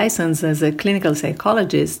my license as a clinical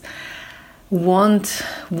psychologist won't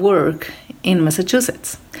work in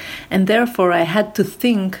Massachusetts. And therefore, I had to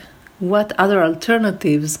think what other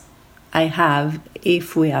alternatives I have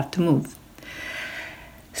if we have to move.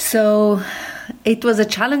 So it was a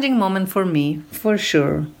challenging moment for me, for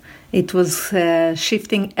sure. It was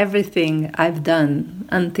shifting everything I've done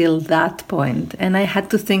until that point, and I had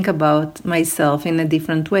to think about myself in a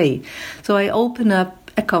different way. So I opened up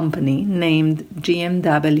a company named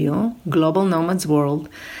GMW, Global Nomads World,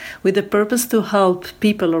 with the purpose to help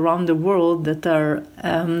people around the world that are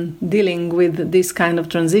dealing with this kind of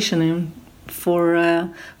transitioning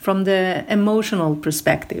from the emotional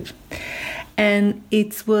perspective. And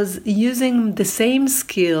it was using the same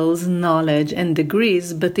skills, knowledge, and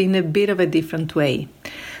degrees, but in a bit of a different way.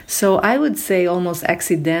 So I would say almost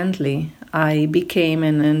accidentally, I became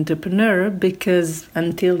an entrepreneur because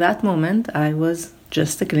until that moment, I was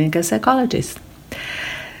just a clinical psychologist.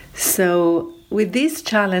 So with this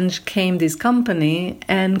challenge came this company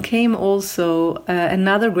and came also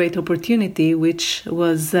another great opportunity, which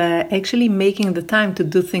was actually making the time to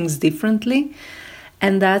do things differently.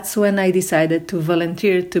 And that's when I decided to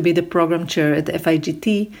volunteer to be the program chair at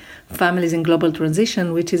FIGT, Families in Global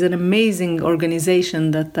Transition, which is an amazing organization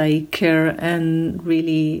that I care and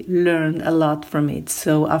really learned a lot from it.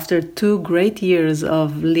 So after 2 great years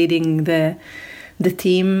of leading the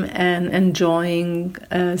team and enjoying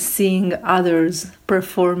seeing others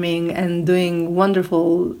performing and doing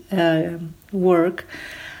wonderful work,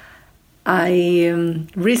 I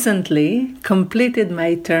recently completed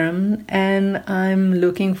my term and I'm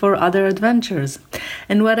looking for other adventures.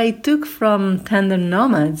 And what I took from Tandem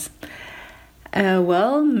Nomads,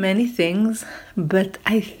 well, many things, but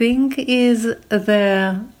I think is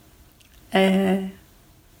the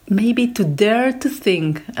maybe to dare to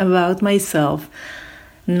think about myself,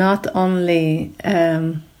 not only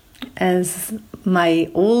as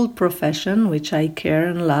my old profession, which I care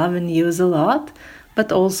and love and use a lot, but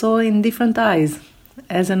also in different eyes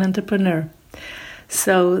as an entrepreneur.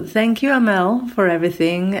 So thank you, Amel, for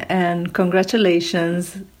everything, and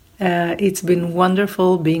congratulations. It's been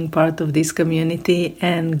wonderful being part of this community,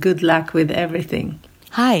 and good luck with everything.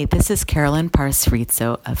 Hi, this is Carolyn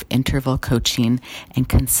Parsrizzo of Interval Coaching and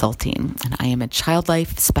Consulting, and I am a child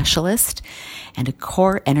life specialist and a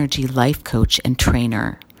core energy life coach and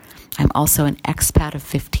trainer. I'm also an expat of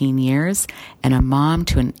 15 years and a mom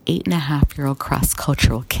to an 8.5-year-old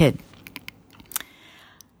cross-cultural kid.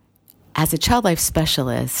 As a child life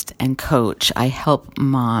specialist and coach, I help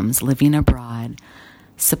moms living abroad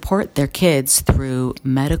support their kids through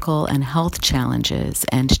medical and health challenges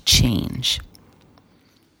and change.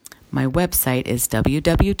 My website is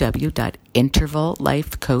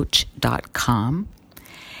www.intervallifecoach.com,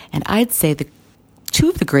 and I'd say two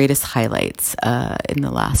of the greatest highlights in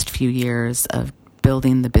the last few years of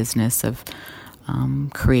building the business, of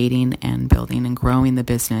creating and building and growing the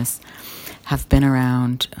business, have been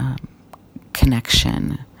around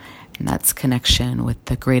connection. And that's connection with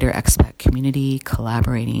the greater expat community,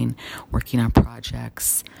 collaborating, working on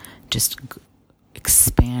projects, just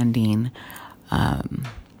expanding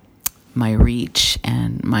my reach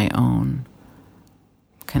and my own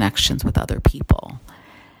connections with other people.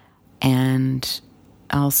 And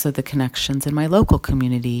also the connections in my local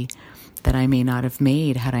community that I may not have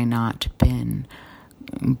made had I not been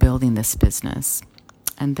building this business.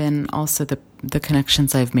 And then also the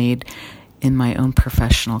connections I've made in my own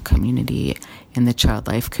professional community, in the child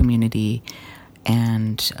life community,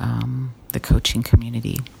 and the coaching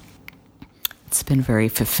community. It's been very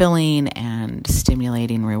fulfilling and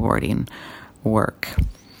stimulating, rewarding work.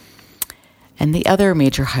 And the other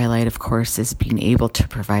major highlight, of course, is being able to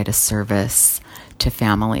provide a service to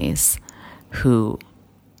families who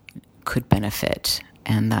could benefit.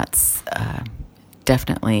 And that's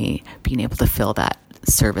definitely being able to fill that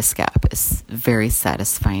service gap is very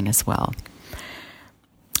satisfying as well.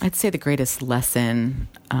 I'd say the greatest lesson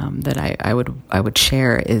that I would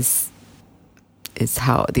share is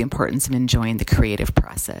how the importance of enjoying the creative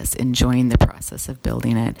process, enjoying the process of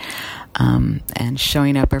building it, and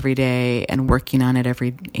showing up every day and working on it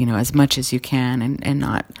as much as you can, and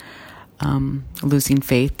not losing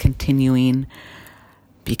faith, continuing,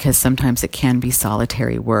 because sometimes it can be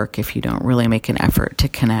solitary work if you don't really make an effort to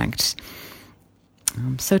connect.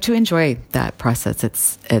 So to enjoy that process,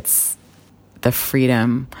 it's the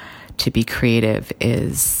freedom to be creative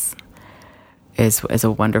is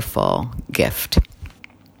a wonderful gift.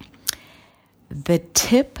 The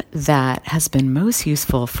tip that has been most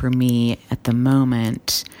useful for me at the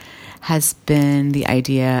moment has been the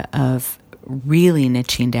idea of really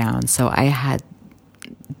niching down. So I had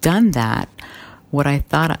done that, what I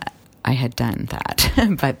thought I had done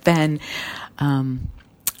that, but then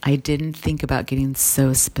I didn't think about getting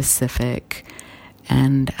so specific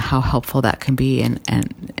and how helpful that can be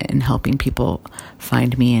in helping people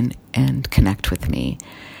find me and connect with me.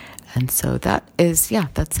 And so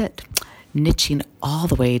that's it. Niching all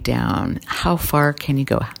the way down. How far can you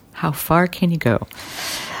go? How far can you go?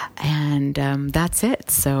 And that's it.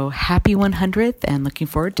 So happy 100th and looking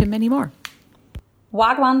forward to many more.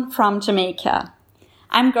 Wagwan from Jamaica.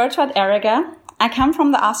 I'm Gertrude Erega. I come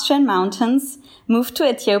from the Austrian mountains, moved to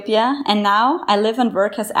Ethiopia, and now I live and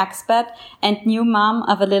work as expat and new mom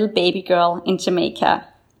of a little baby girl in Jamaica.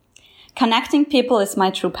 Connecting people is my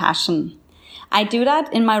true passion. I do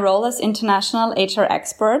that in my role as international HR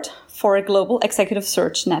expert for a global executive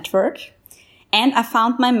search network. And I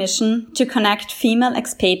found my mission to connect female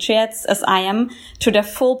expatriates as I am to their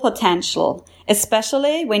full potential,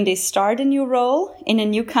 especially when they start a new role in a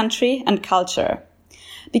new country and culture.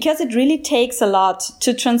 Because it really takes a lot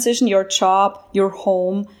to transition your job, your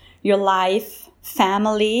home, your life,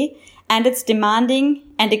 family, and it's demanding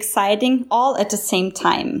and exciting all at the same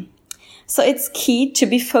time. So it's key to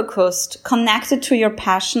be focused, connected to your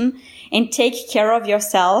passion, and take care of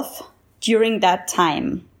yourself during that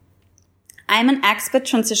time. I'm an expert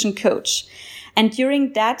transition coach, and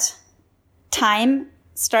during that time,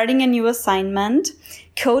 starting a new assignment,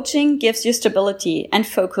 coaching gives you stability and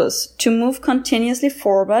focus to move continuously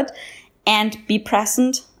forward and be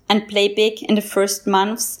present and play big in the first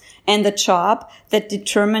months in the job that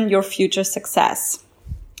determine your future success.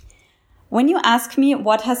 When you ask me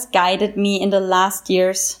what has guided me in the last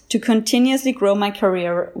years to continuously grow my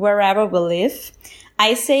career wherever we live,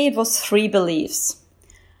 I say it was 3 beliefs.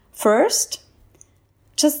 First,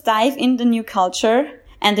 just dive in the new culture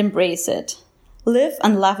and embrace it. Live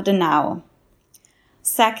and love the now.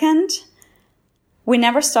 Second, we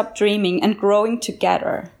never stop dreaming and growing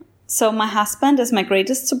together. So my husband is my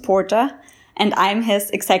greatest supporter and I'm his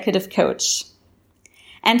executive coach.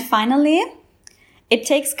 And finally, it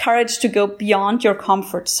takes courage to go beyond your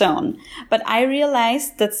comfort zone. But I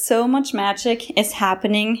realized that so much magic is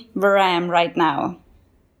happening where I am right now.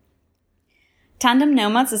 Tandem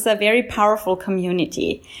Nomads is a very powerful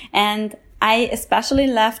community, and I especially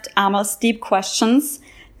left Amal's deep questions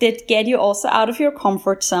that get you also out of your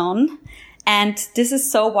comfort zone. And this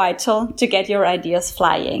is so vital to get your ideas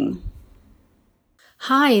flying.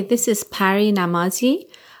 Hi, this is Pari Namazi.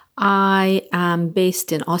 I am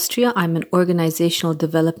based in Austria. I'm an organizational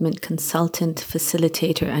development consultant,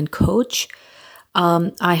 facilitator, and coach.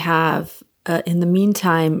 I have, in the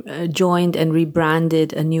meantime, joined and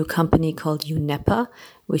rebranded a new company called UNEPA,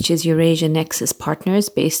 which is Eurasia Nexus Partners,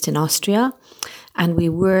 based in Austria. And we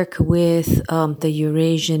work with the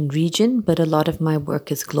Eurasian region, but a lot of my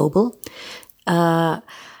work is global.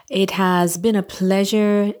 It has been a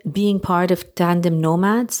pleasure being part of Tandem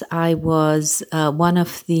Nomads. I was one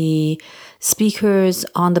of the speakers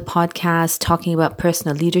on the podcast talking about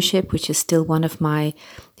personal leadership, which is still one of my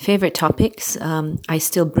favorite topics. I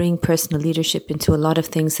still bring personal leadership into a lot of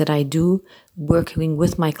things that I do, working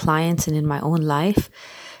with my clients and in my own life.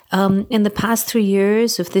 In the past 3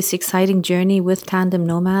 years of this exciting journey with Tandem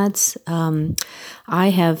Nomads, I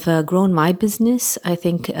have grown my business. I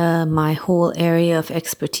think my whole area of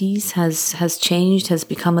expertise has changed, has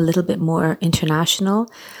become a little bit more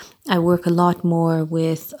international. I work a lot more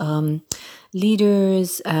with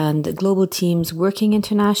leaders and global teams working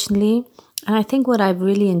internationally. And I think what I've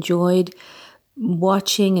really enjoyed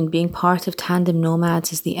watching and being part of Tandem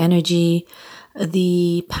Nomads is the energy,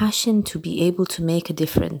 the passion to be able to make a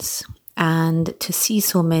difference and to see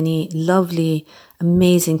so many lovely,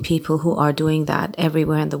 amazing people who are doing that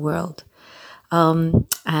everywhere in the world.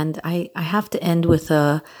 And I have to end with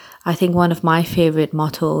I think one of my favorite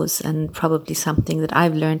mottos, and probably something that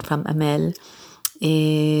I've learned from Amel,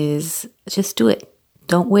 is just do it.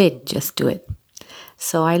 Don't wait, just do it.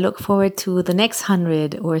 So I look forward to the next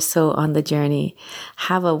 100 or so on the journey.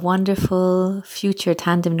 Have a wonderful future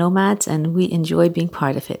Tandem Nomads, and we enjoy being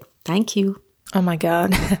part of it. Thank you. Oh my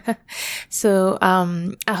God. So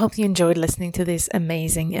I hope you enjoyed listening to these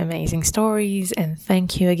amazing, amazing stories. And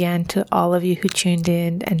thank you again to all of you who tuned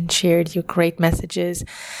in and shared your great messages.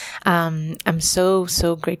 I'm so,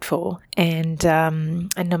 so grateful. And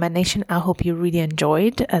Nomad Nation, I hope you really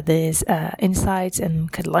enjoyed these insights and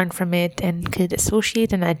could learn from it and could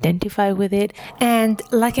associate and identify with it. And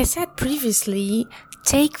like I said previously,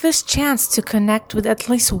 take this chance to connect with at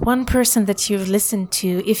least one person that you've listened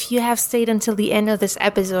to. If you have stayed until the end of this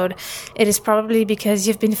episode, it is probably because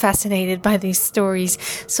you've been fascinated by these stories.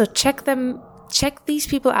 So check these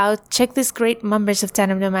people out. Check these great members of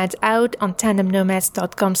Tandem Nomads out on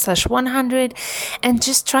tandemnomads.com/100 and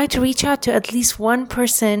just try to reach out to at least one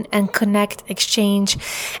person and connect, exchange.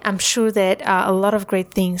 I'm sure that a lot of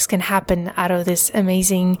great things can happen out of this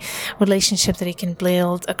amazing relationship that you can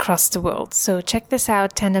build across the world. So check this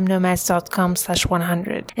out,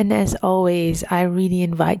 tandemnomads.com/100. And as always, I really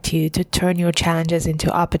invite you to turn your challenges into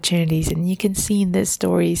opportunities. And you can see in these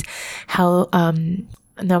stories how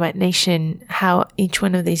Nomad Nation, how each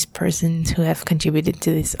one of these persons who have contributed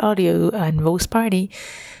to this audio and voice party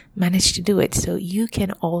managed to do it. So you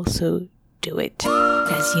can also do it.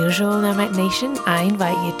 As usual, Nomad Nation, I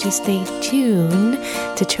invite you to stay tuned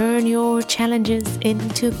to turn your challenges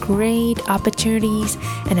into great opportunities.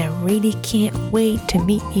 And I really can't wait to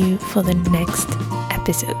meet you for the next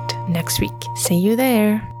episode next week. See you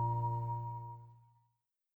there.